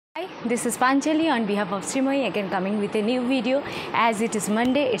Hi, this is Panchali on behalf of Srimoyee again coming with a new video. As it is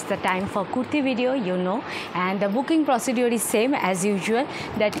Monday, it's the time for Kurti video, and the booking procedure is same as usual,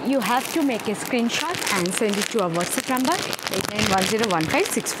 that you have to make a screenshot and send it to our WhatsApp number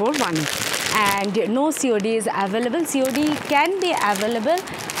 8910156418, and no COD is available. COD can be available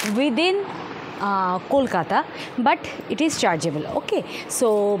within Kolkata, but it is chargeable. Okay,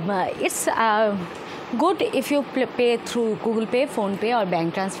 so it's good if you pay through Google Pay, Phone Pay or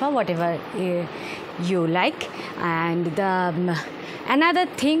bank transfer, whatever you like. And another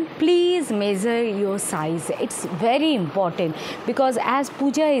thing, please measure your size. It's very important because as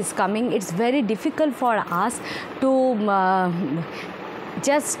puja is coming, it's very difficult for us to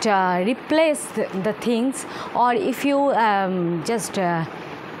just replace the things, or if you just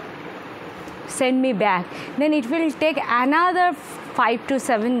send me back, then it will take another 5 to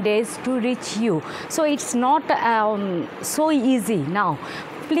 7 days to reach you. So it's not so easy now.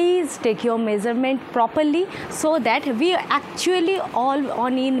 Please take your measurement properly so that we actually all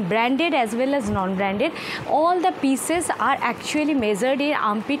on in branded as well as non-branded, all the pieces are actually measured in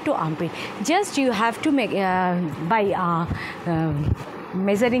armpit to armpit. Just you have to make by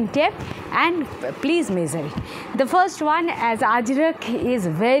measuring tape, and please measure it. The first one, as Ajrak is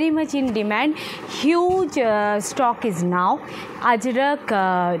very much in demand, huge stock is now. Ajrak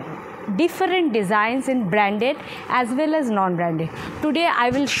different designs in branded as well as non-branded. Today I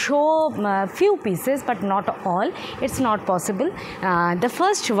will show few pieces but not all. It's not possible. The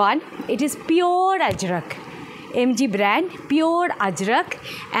first one, it is pure Ajrak. MG brand, pure Ajrak,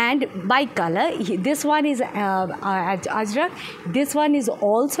 and by color. This one is Ajrak. This one is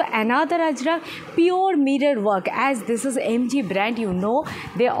also another Ajrak. Pure mirror work. As this is MG brand,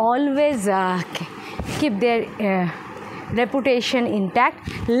 they always keep their reputation intact.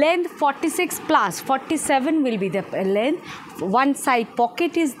 Length 46 plus, 47 will be the length. One side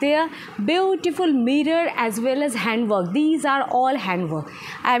pocket is there. Beautiful mirror as well as handwork. These are all handwork.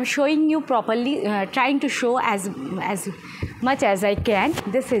 I am showing you properly, trying to show as much as I can.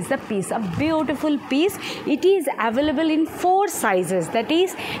 This is the piece, a beautiful piece. It is available in 4 sizes. That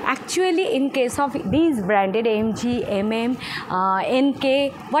is actually in case of these branded MG, MM,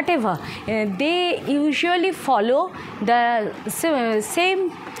 NK, whatever, they usually follow the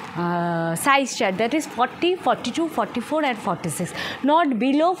same size chart, that is 40, 42, 44 and 46. Not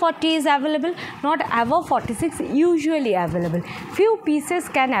below 40 is available, not above 46 usually available. Few pieces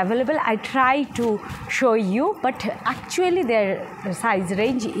can available. I try to show you, but actually their size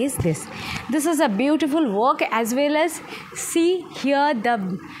range is this. This is a beautiful work, as well as see here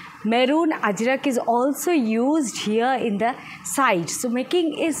the maroon Ajrak is also used here in the side. So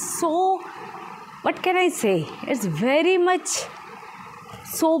making is so, what can I say, it's very much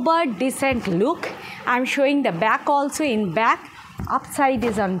sober, decent look. I am showing the back also. In back, upside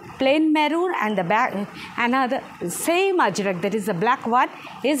is on plain maroon, and the back another same Ajrak, that is the black one,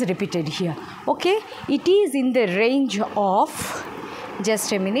 is repeated here. Okay, it is in the range of,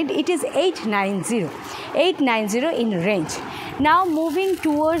 just a minute, it is 890 in range. Now moving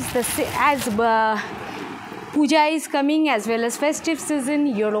towards the, as puja is coming, as well as festive season,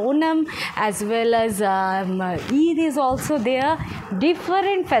 your Onam, as well as Eid is also there.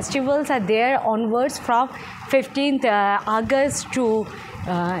 Different festivals are there onwards from 15th August to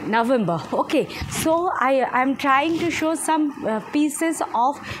November. Okay, so I am trying to show some pieces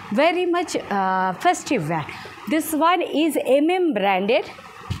of very much festive wear. This one is MM branded.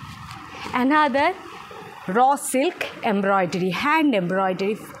 Another raw silk embroidery, hand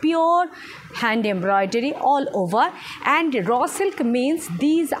embroidery, pure hand embroidery all over. And raw silk means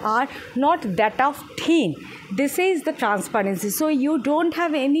these are not that of thin. This is the transparency, so you don't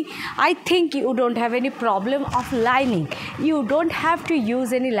have any, I think you don't have any problem of lining. You don't have to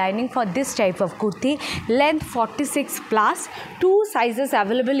use any lining for this type of kurti. Length 46 plus, 2 sizes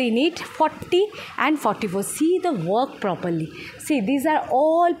available in it, 40 and 44. See the work properly. See, these are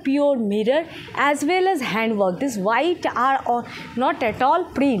all pure mirror as well as handwork. This white are not at all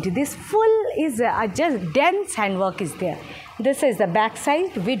print. This full is just dense handwork is there. This is the back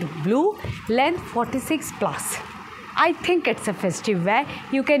side with blue, length 46 plus. I think it's a festive wear.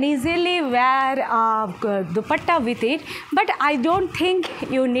 You can easily wear dupatta with it, but I don't think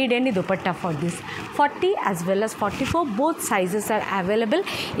you need any dupatta for this. 40 as well as 44, both sizes are available.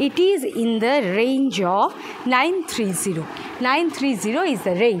 It is in the range of 930. 930 is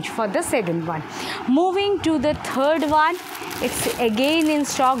the range for the second one. Moving to the third one, it's again in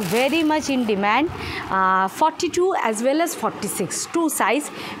stock, very much in demand. 42 as well as 46, 2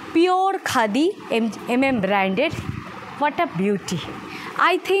 size, pure khadi, MM branded. What a beauty.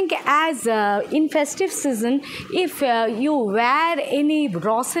 I think as in festive season, if you wear any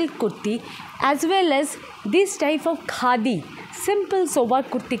raw silk kurti as well as this type of khadi, simple sober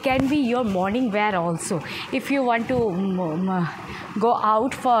kurti can be your morning wear also. If you want to go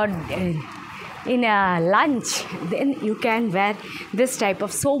out for in a lunch, then you can wear this type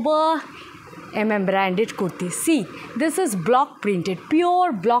of sober branded kurti. See, this is block printed,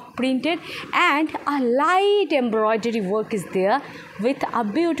 pure block printed, and a light embroidery work is there with a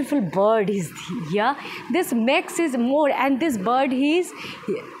beautiful bird is here. This makes it more, and this bird is,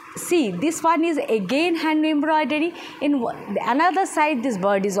 see, this one is again hand embroidery. In another side this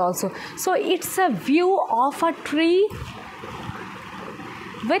bird is also. So it's a view of a tree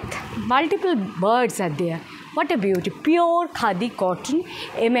with multiple birds are there. What a beauty. Pure khadi cotton,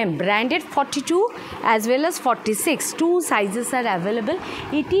 branded 42 as well as 46. Two sizes are available.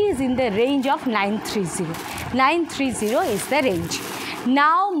 It is in the range of 930. 930 is the range.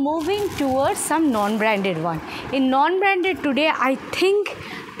 Now moving towards some non-branded one. In non-branded today, I think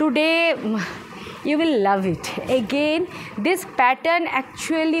today you will love it. Again, this pattern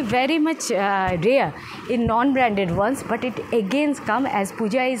actually very much rare in non-branded ones, but it again come as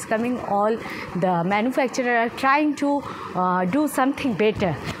Puja is coming, all the manufacturer are trying to do something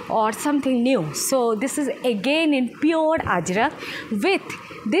better or something new. So this is again in pure ajrak with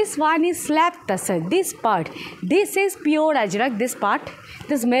this one is slab tassar. This part, this is pure ajrak, this part.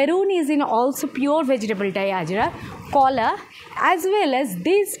 This maroon is in also pure vegetable dye ajrak collar, as well as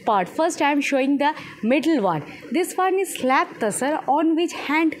this part. First I am showing the middle one. This one is slab tassar on which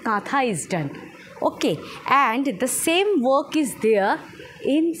hand katha is done. Okay, and the same work is there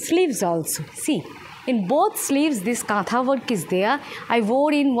in sleeves also. See, in both sleeves this katha work is there. I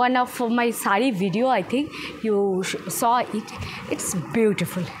wore in one of my sari video, I think you saw it. It's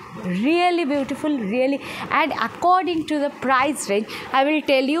beautiful, really beautiful, really. And according to the price range, I will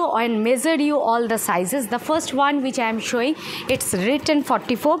tell you and measure you all the sizes. The first one which I am showing, it's written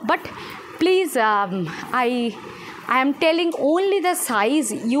 44, but please I am telling only the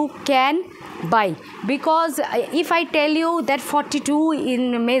size you can buy, because if I tell you that 42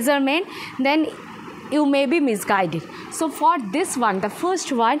 in measurement, then you may be misguided. So for this one, the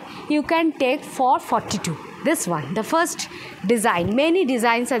first one, you can take for 42. This one, the first design. Many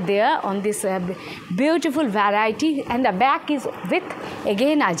designs are there on this beautiful variety, and the back is with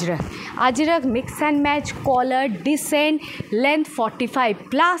again ajrak. Ajrak mix and match, collar, decent, length 45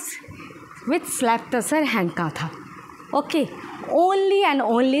 plus with slab tassar hand katha. Okay, only and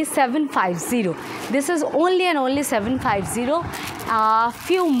only 750. This is only and only 750.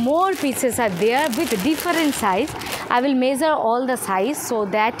 Few more pieces are there with different size. I will measure all the size so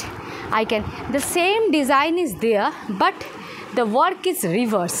that I can. The same design is there, but the work is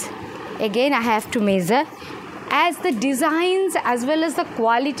reverse. Again I have to measure. As the designs as well as the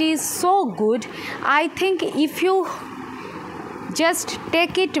quality is so good, I think if you just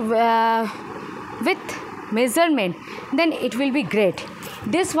take it with measurement, then it will be great.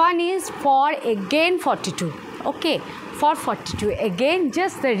 This one is for again 42. Okay, for 42 again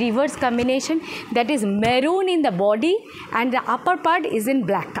just the reverse combination, that is maroon in the body and the upper part is in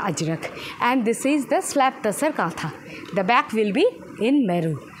black ajrak, and this is the slab tassar katha. The back will be in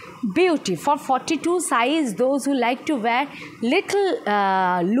maroon. Beauty for 42 size. Those who like to wear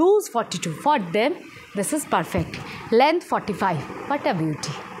little loose 42, for them this is perfect. Length 45. What a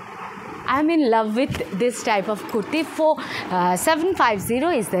beauty. I am in love with this type of kurti. For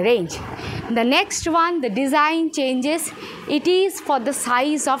 750 is the range. The next one, the design changes. It is for the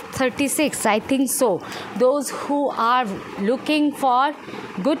size of 36, I think so. Those who are looking for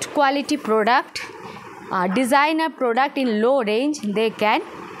good quality product, designer product in low range, they can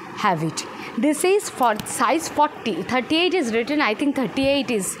have it. This is for size 40. 38 is written, I think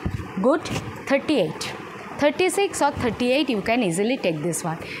 38 is good. 38. 36 or 38 you can easily take this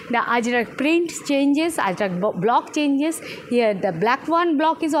one. The ajrak print changes, ajrak block changes. Here the black one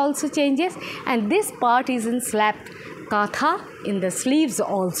block is also changes, and this part is in slab katha in the sleeves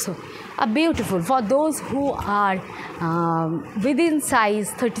also. A beautiful for those who are within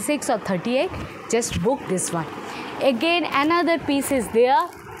size 36 or 38, just book this one. Again another piece is there.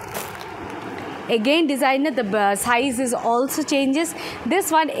 Again designer, the size is also changes.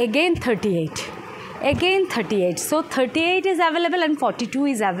 This one again 38. Again 38. So 38 is available and 42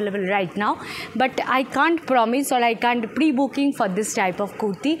 is available right now, but I can't promise or I can't pre-booking for this type of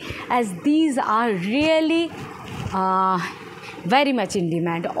kurti, as these are really very much in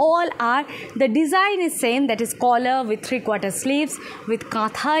demand. All are, the design is same, that is collar with 3/4 sleeves with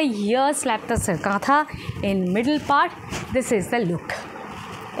katha here, slab tassar katha in middle part. This is the look.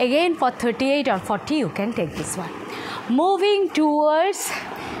 Again for 38 or 40 you can take this one. moving towards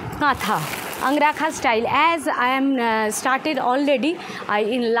Katha, Angrakha style. As I am started already,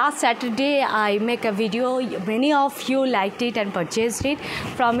 in last Saturday I make a video. Many of you liked it and purchased it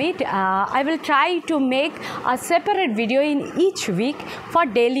from it. I will try to make a separate video in each week for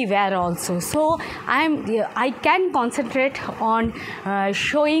daily wear also. So I can concentrate on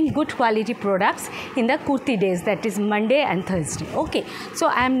showing good quality products in the Kurti days, that is Monday and Thursday. Okay, so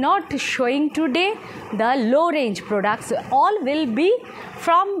I am not showing today the low range products. All will be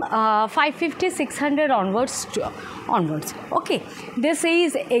from 550, 600 onwards. Okay, this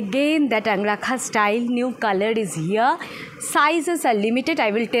is again that Angrakha style. New color is here. Sizes are limited.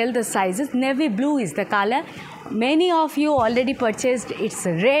 I will tell the sizes. Navy blue is the color. Many of you already purchased. It's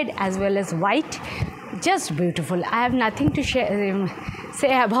red as well as white. Just beautiful. I have nothing to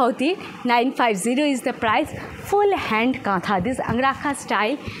say about it. 950 is the price. Full hand katha. This Angrakha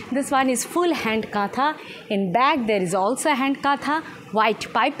style. This one is full hand katha. In back there is also hand katha.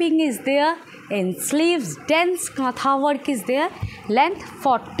 White piping is there. In sleeves dense katha work is there. Length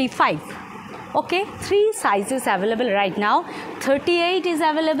 45. Okay, 3 sizes available right now. 38 is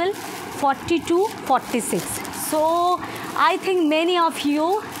available. 42, 46. So I think many of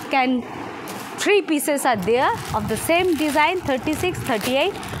you can. 3 pieces are there of the same design, 36,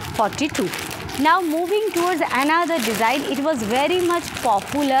 38, 42. Now moving towards another design. It was very much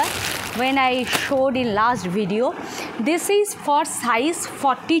popular when I showed in last video. This is for size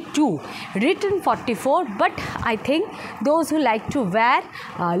 42, written 44, but I think those who like to wear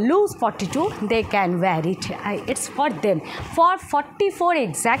loose 42, they can wear it. It's for them. For 44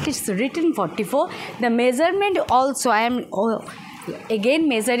 exact, it's written 44. The measurement also, I am again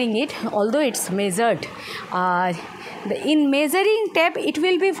measuring it, although it's measured. In measuring tape, it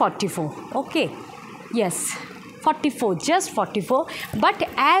will be 44. Okay, yes. 44, just 44, but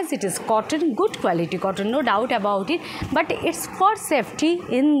as it is cotton, good quality cotton, no doubt about it, but it's for safety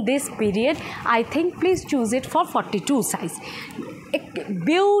in this period. I think please choose it for 42 size. A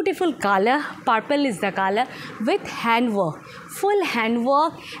beautiful color, purple is the color, with handwork, full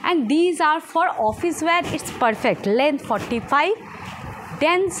handwork, and these are for office wear. It's perfect. Length 45,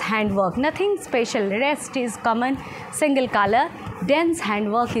 dense handwork, nothing special, rest is common, single color. Dense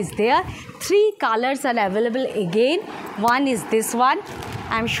handwork is there. 3 colors are available again. One is this one.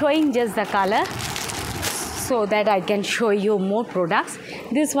 I am showing just the color so that I can show you more products.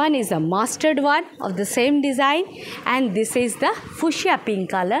 This one is a mustard one of the same design, and this is the fuchsia pink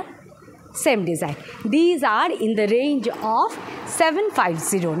color, same design. These are in the range of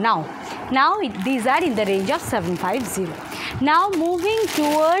 750 now. These are in the range of 750. Now moving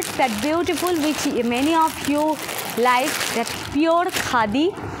towards that beautiful, which many of you like, that pure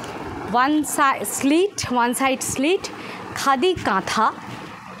khadi, one side slit, khadi katha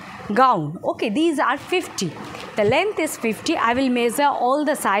gown. Okay, these are 50. The length is 50. I will measure all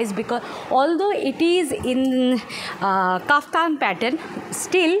the size, because although it is in kaftan pattern,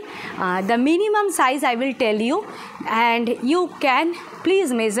 still the minimum size I will tell you, and you can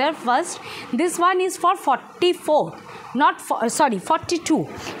please measure first. This one is for 44. Not for, 42.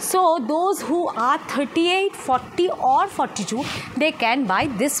 So those who are 38, 40 or 42, they can buy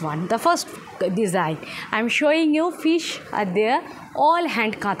this one, the first design. I am showing you fish are there, all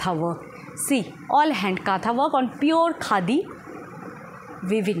hand katha work. See, all hand katha work on pure khadi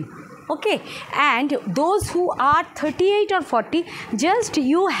weaving. Okay, and those who are 38 or 40, just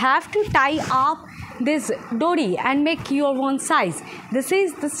you have to tie up this dori and make your own size. This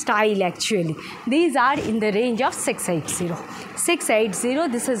is the style actually. These are in the range of 680.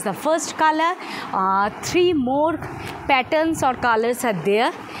 680, this is the first color. 3 more patterns or colors are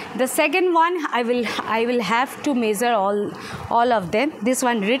there. The second one, I will have to measure all of them. This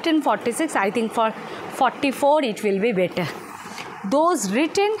one written 46, I think for 44 it will be better. Those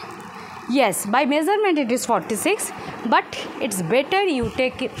written, yes, by measurement it is 46, but it's better you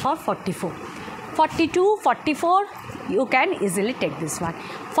take it for 44. 42, 44, you can easily take this one.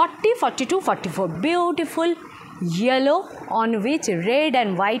 40, 42, 44, beautiful yellow on which red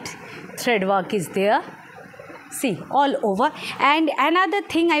and white thread work is there. See, all over. And another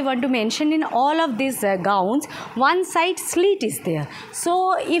thing I want to mention, in all of these gowns, one side slit is there.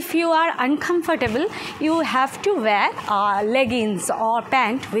 So if you are uncomfortable, you have to wear leggings or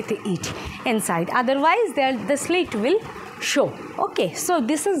pant with it inside. Otherwise, the slit will show. Okay, so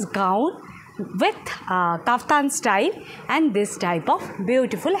this is gown with kaftan style, and this type of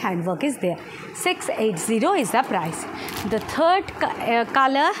beautiful handwork is there. 680 is the price. The third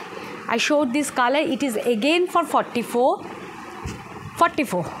color, I showed this color, it is again for 44.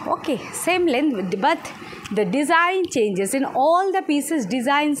 44. Okay, same length, but the design changes. In all the pieces,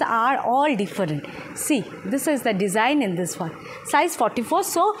 designs are all different. See, this is the design in this one. Size 44.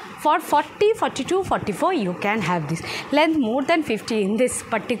 So for 40, 42, 44, you can have this. Length more than 50 in this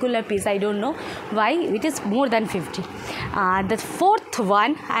particular piece. I don't know why it is more than 50. The fourth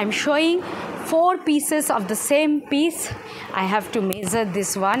one, I am showing 4 pieces of the same piece. I have to measure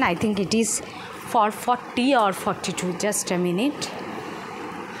this one. I think it is for 40 or 42. Just a minute.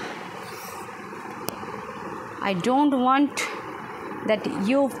 I don't want that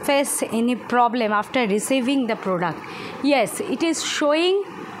you face any problem after receiving the product. Yes, it is showing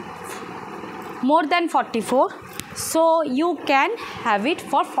more than 44. So you can have it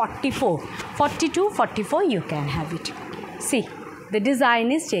for 44. 42, 44 you can have it. See, the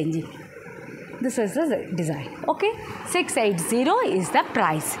design is changing. This is the design. Okay, 680 is the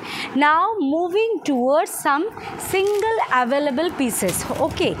price. Now moving towards some single available pieces.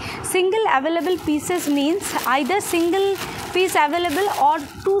 Okay, single available pieces means either single piece available or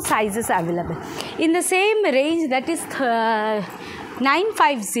 2 sizes available in the same range, that is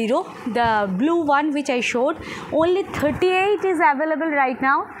 950, the blue one which I showed. Only 38 is available right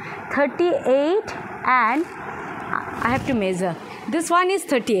now. 38, and I have to measure. This one is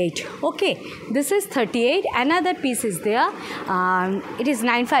 38. Okay, this is 38. Another piece is there. It is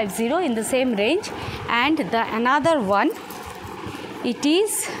 950 in the same range, and the another one, it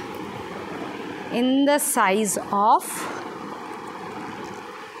is in the size of,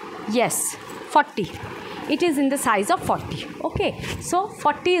 yes, 40. It is in the size of 40. Okay, so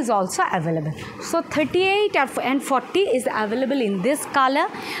 40 is also available. So 38 and 40 is available in this color,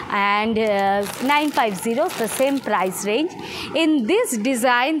 and 950 is the same price range. In this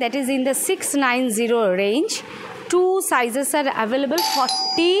design, that is in the 690 range, 2 sizes are available,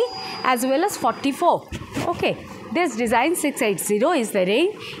 40 as well as 44. Okay, this design 680 is the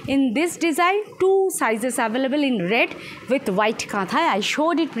range. In this design, 2 sizes available in red with white kantha. I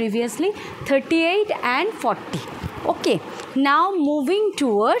showed it previously, 38 and 40. Okay, now moving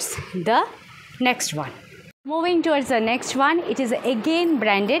towards the next one. Moving towards the next one, it is again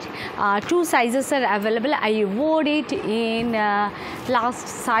branded. 2 sizes are available. I wore it in last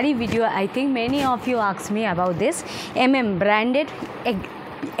sari video. I think many of you asked me about this. branded,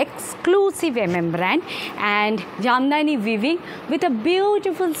 exclusive brand, and Jamdani weaving with a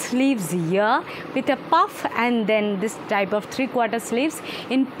beautiful sleeves here with a puff, and then this type of 3/4 sleeves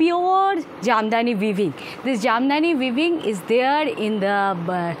in pure Jamdani weaving. This Jamdani weaving is there in the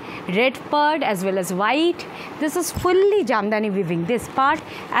red part as well as white. This is fully Jamdani weaving, this part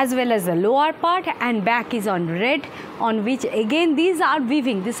as well as the lower part, and back is on red, on which again these are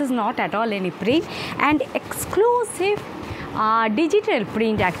weaving. This is not at all any print, and exclusive digital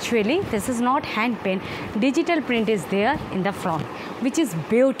print. Actually, this is not hand pen. Digital print is there in the front, which is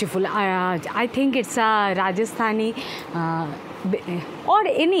beautiful. I think it's a Rajasthani or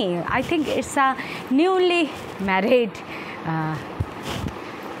any, I think it's a newly married.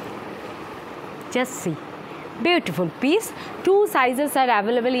 Just see, beautiful piece. 2 sizes are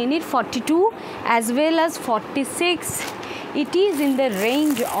available in it, 42 as well as 46. It is in the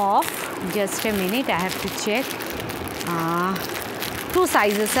range of, just a minute, I have to check. 2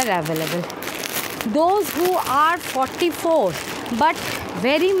 sizes are available. Those who are 44 but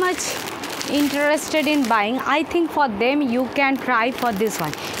very much interested in buying, I think for them you can try for this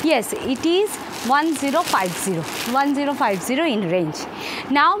one. Yes, it is 1050 in range.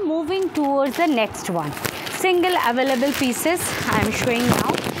 Now moving towards the next one, single available pieces I am showing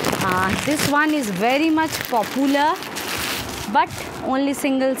now. This one is very much popular, but only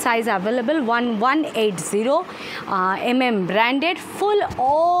single size available, 1180 branded, full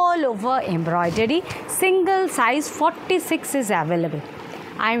all over embroidery. Single size 46 is available.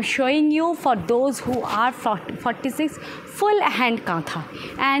 I am showing you for those who are 46, full hand kantha,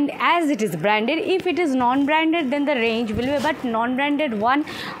 and as it is branded. If it is non-branded, then the range will be, but non-branded one,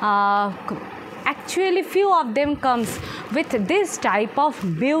 actually few of them comes with this type of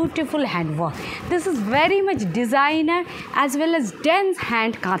beautiful handwork. This is very much designer as well as dense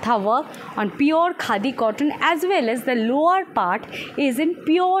hand kantha work on pure khadi cotton, as well as the lower part is in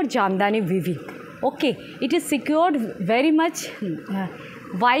pure Jamdani weaving. Okay, it is secured very much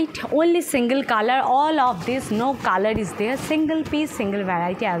white, only single color. All of this, no color is there, single piece, single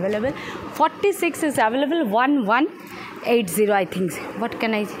variety available. 46 is available, 1180 I think.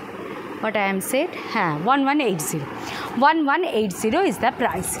 What I am said? 1180. 1180 is the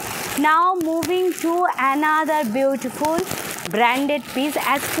price. Now moving to another beautiful branded piece.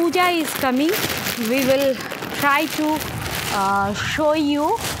 As Puja is coming, we will try to show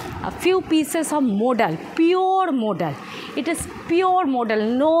you a few pieces of modal, pure modal. It is pure modal,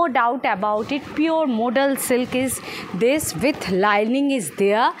 no doubt about it. Pure modal silk is this, with lining is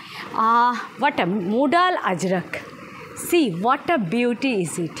there. What a modal ajrak. See what a beauty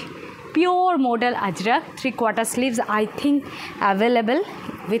is it. Pure modal ajrak, 3/4 sleeves, I think available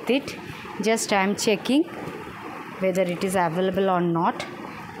with it. Just I am checking whether it is available or not.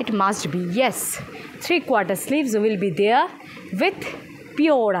 It must be, yes. 3/4 sleeves will be there with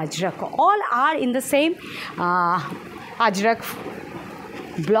pure ajrak. All are in the same ajrak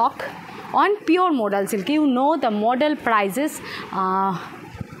block on pure modal silk. You know the modal prices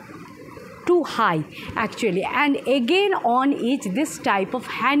too high actually, and again on each this type of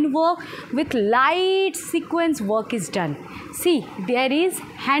handwork with light sequence work is done. See, there is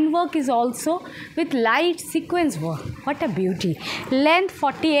handwork is also with light sequence work. What a beauty. Length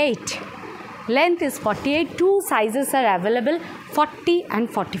 48, length is 48. Two sizes are available, 40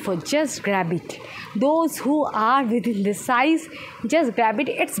 and 44. Just grab it. Those who are within this size, just grab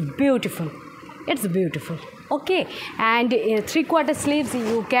it. It's beautiful, it's beautiful. Okay, and 3/4 sleeves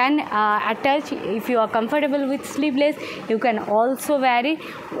you can attach. If you are comfortable with sleeveless, you can also wear it.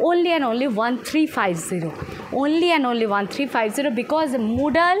 Only and only 1350, only and only 1350, because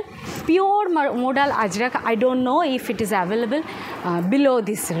modal, pure modal ajrak, I don't know if it is available below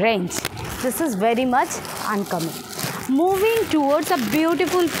this range. This is very much uncommon. Moving towards a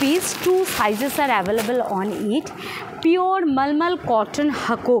beautiful piece, two sizes are available on it. Pure malmal cotton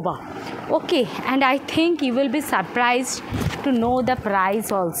hakoba. Okay, and I think you will be surprised to know the price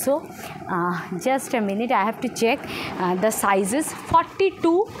also. Just a minute, I have to check the sizes.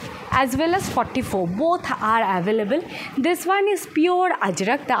 42 as well as 44, both are available. This one is pure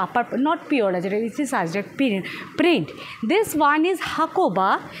ajrak, the upper, not pure ajrak, it is ajrak print. This one is hakoba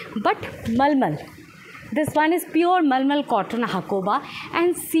but malmal. This one is pure malmal cotton hakoba,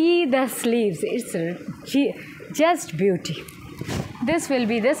 and see the sleeves, it's just beauty. This will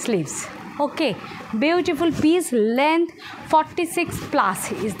be the sleeves. Okay, beautiful piece. Length 46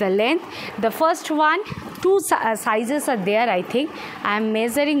 plus is the length. The first one, two sizes are there, I think. I am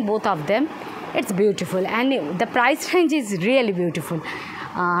measuring both of them. It's beautiful, and the price range is really beautiful.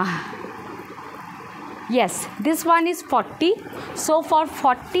 Yes, this one is 40. So for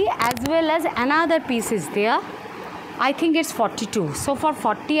 40 as well as another piece is there. I think it's 42. So for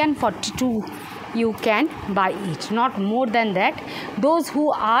 40 and 42 you can buy it, not more than that. Those who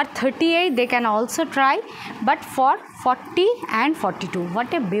are 38, they can also try, but for 40 and 42,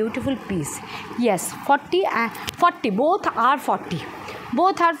 what a beautiful piece. Yes, 40 and 40, both are 40,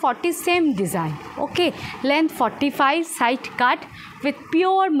 both are 40, same design. Okay, length 45, side cut with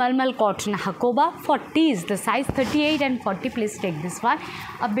pure malmal cotton hakoba. 40 is the size, 38 and 40, please take this one.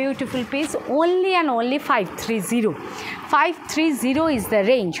 A beautiful piece. Only and only 530. 530 is the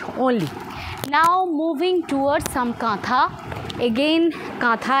range only. Now moving towards some kantha. Again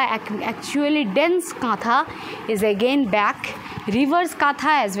kantha, actually dense kantha is again back. Reverse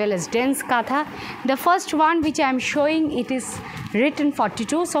kantha as well as dense kantha. The first one which I am showing, it is written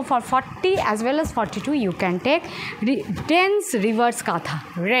 42. So for 40 as well as 42 you can take dense reverse kantha.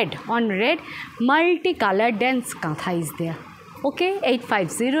 Red on red, multicolored dense kantha is there. Okay,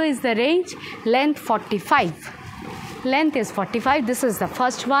 850 is the range. Length 45. Length is 45. This is the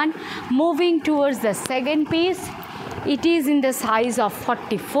first one. Moving towards the second piece, it is in the size of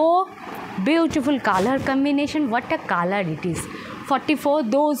 44. Beautiful color combination. What a color it is. 44.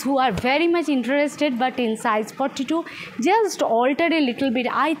 Those who are very much interested but in size 42, just alter a little bit.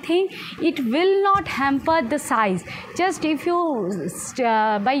 I think it will not hamper the size. Just if you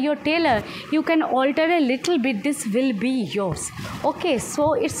by your tailor, you can alter a little bit, this will be yours. Okay, so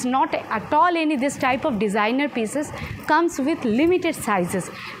it's not at all any this type of designer pieces comes with limited sizes.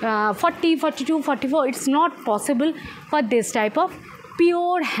 40, 42, 44, it's not possible for this type of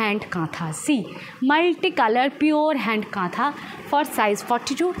pure hand kantha. See, multicolor pure hand kantha for size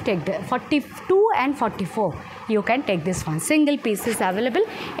 42. Take the 42 and 44. You can take this one. Single piece is available.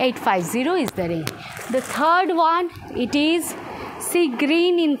 850 is the range. The third one, it is sea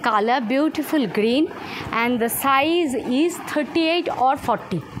green in color, beautiful green, and the size is 38 or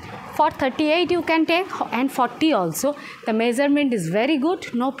 40. For 38 you can take, and 40 also. The measurement is very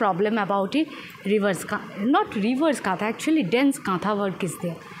good, no problem about it. Reverse, not reverse kantha, actually dense kantha work is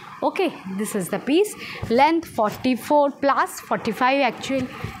there. Okay, this is the piece. Length 44 plus 45 actually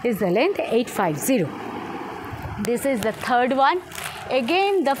is the length. 850. This is the third one.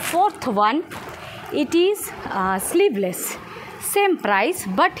 Again the fourth one, it is sleeveless. Same price,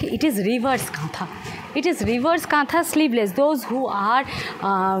 but it is reverse kantha. It is reverse kantha sleeveless. Those who are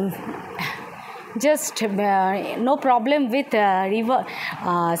just no problem with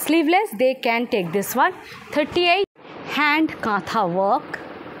sleeveless, they can take this one. 38. hand kantha work.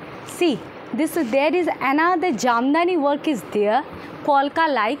 See, there is another Jamdani work is there, polka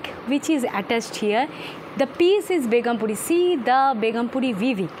like, which is attached here. The piece is Begumpuri. See the Begumpuri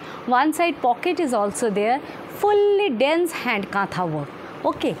weaving. One side pocket is also there, fully dense hand kantha work.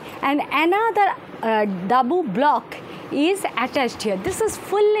 Okay, and another dabu block is attached here. This is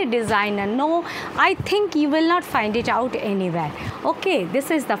fully designer. No, I think you will not find it out anywhere. Okay, this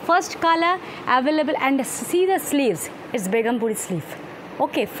is the first color available, and see the sleeves. It's Begumpuri sleeve.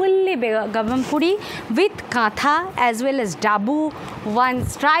 Okay, fully Begumpuri with kantha as well as dabu. One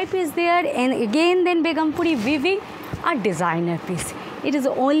stripe is there, and again then Begumpuri weaving, a designer piece. It is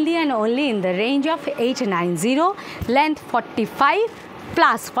only and only in the range of 890, length 45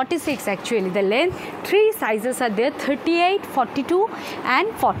 plus 46 actually the length. 3 sizes are there, 38, 42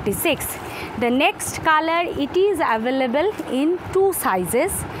 and 46. The next color, it is available in 2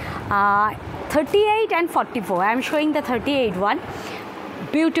 sizes, 38 and 44. I am showing the 38 one.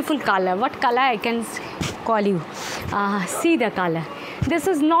 Beautiful color. What color I can call you? See the color. This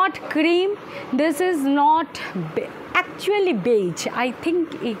is not cream. This is not actually beige. I think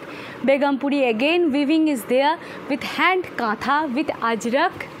Begumpuri again weaving is there with hand kantha with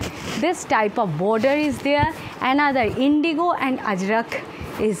ajrak. This type of border is there. Another indigo and ajrak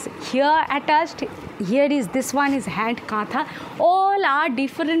is here attached. Here is this one is hand kantha. All are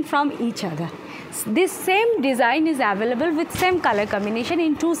different from each other. This same design is available with same color combination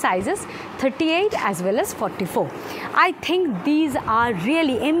in 2 sizes, 38 as well as 44. I think these are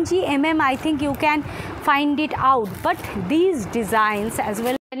really MG, I think you can find it out, but these designs as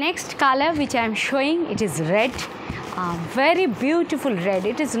well. The next color which I am showing, it is red. Very beautiful red.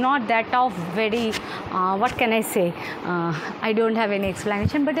 It is not that of very what can I say, I don't have any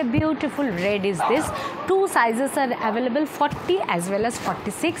explanation, but a beautiful red is this. 2 sizes are available, 40 as well as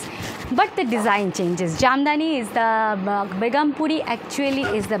 46, but the design changes. Jamdani is the Begumpuri actually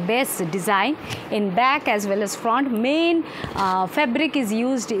is the best design in back as well as front. Main fabric is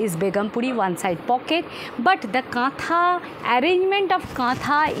used is Begumpuri, one side pocket, but the kantha, arrangement of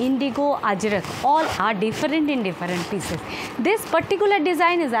kantha, indigo, ajrak, all are different in different pieces. This particular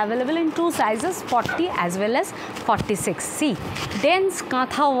design is available in 2 sizes, 40 as well as 46. See, dense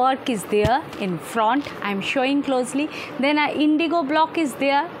kantha work is there in front. I am showing closely. Then an indigo block is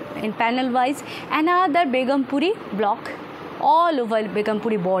there in panel wise. Another Begumpuri block. All over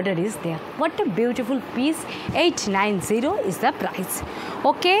Begumpuri border is there. What a beautiful piece. 890 is the price.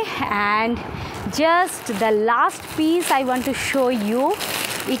 Okay, and just the last piece I want to show you.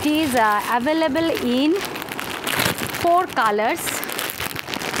 It is available in 4 colors.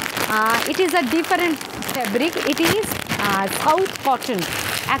 It is a different fabric. It is South cotton.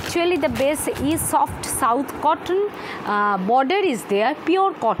 Actually the base is soft South cotton. Border is there.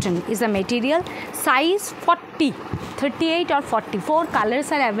 Pure cotton is the material. Size 40, 38 or 44.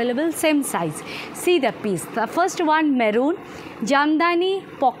 Colors are available, same size. See the piece. The first one maroon, Jamdani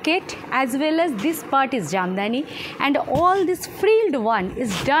pocket, as well as this part is Jamdani, and all this frilled one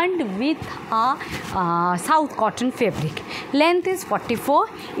is done with a South cotton fabric. Length is 44.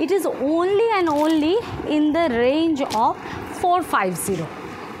 It is only and only in the range of 450.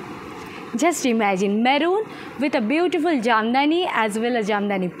 Just imagine maroon with a beautiful Jamdani as well as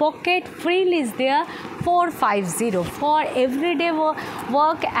Jamdani pocket. Frill is there, 450. For everyday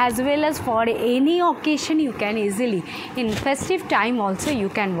work as well as for any occasion you can easily. In festive time also you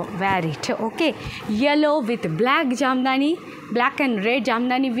can wear it. Okay, yellow with black Jamdani, black and red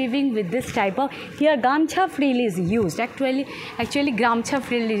Jamdani weaving with this type of, here gamcha frill is used. Actually gamcha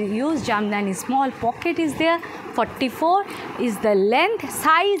frill is used. Jamdani small pocket is there. 44 is the length.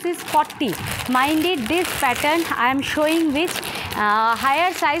 Size is 40. Mind it, this pattern I am showing which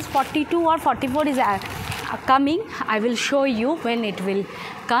higher size 42 or 44 is coming. I will show you when it will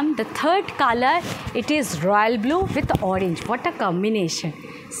come. The third color, it is royal blue with orange. What a combination.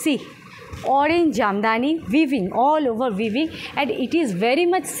 See, orange Jamdani weaving, all over weaving, and it is very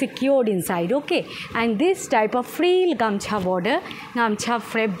much secured inside. Okay, and this type of frill gamcha border, gamcha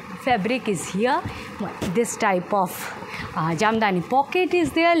fabric is here. This type of Jamdani pocket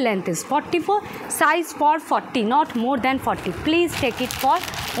is there. Length is 44. Size for 40, not more than 40. Please take it for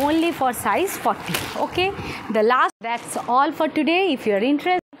only for size 40. Okay, the last, that's all for today. If you are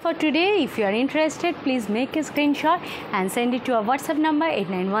interested, please make a screenshot and send it to our WhatsApp number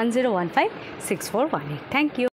 8910156418. Thank you.